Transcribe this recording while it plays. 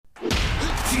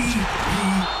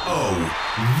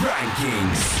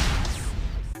Rankings.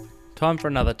 Time for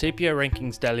another TPO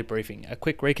Rankings daily briefing, a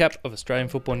quick recap of Australian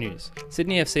football news.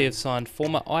 Sydney FC have signed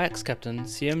former Ajax captain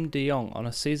Siem de Jong on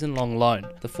a season-long loan.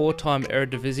 The 4-time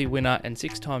Eredivisie winner and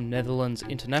 6-time Netherlands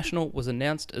international was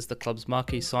announced as the club's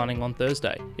marquee signing on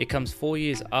Thursday. It comes 4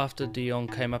 years after de Jong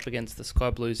came up against the Sky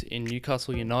Blues in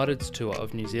Newcastle United's tour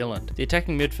of New Zealand. The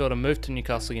attacking midfielder moved to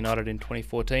Newcastle United in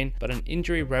 2014, but an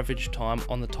injury-ravaged time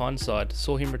on the Tyneside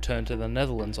saw him return to the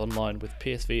Netherlands on loan with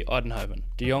PSV Eindhoven.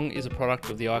 De Jong is a product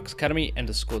of the Ajax Academy and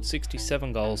has scored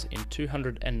 67 goals in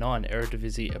 209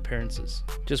 Eredivisie appearances.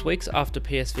 Just weeks after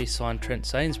PSV signed Trent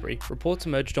Sainsbury, reports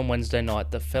emerged on Wednesday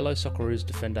night that fellow Socceroos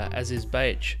defender Aziz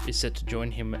Behich is set to join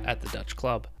him at the Dutch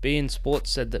club. beIN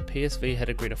Sports said that PSV had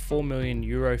agreed a €4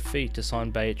 million fee to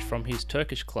sign Behich from his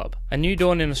Turkish club. A new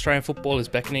dawn in Australian football is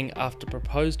beckoning after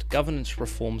proposed governance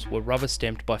reforms were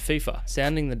rubber-stamped by FIFA,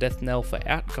 sounding the death knell for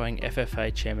outgoing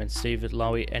FFA chairman Steve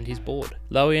Lowy and his board.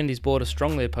 Lowy and his board are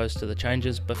strongly opposed to the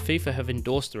changes, but FIFA have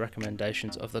endorsed the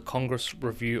recommendations of the Congress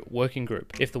Review Working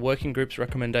Group. If the working group's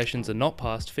recommendations are not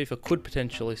passed, FIFA could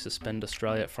potentially suspend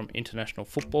Australia from international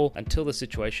football until the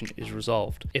situation is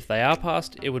resolved. If they are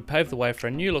passed, it would pave the way for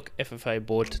a new-look FFA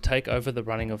board to take over the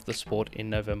running of the sport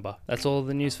in November. That's all of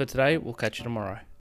the news for today. We'll catch you tomorrow.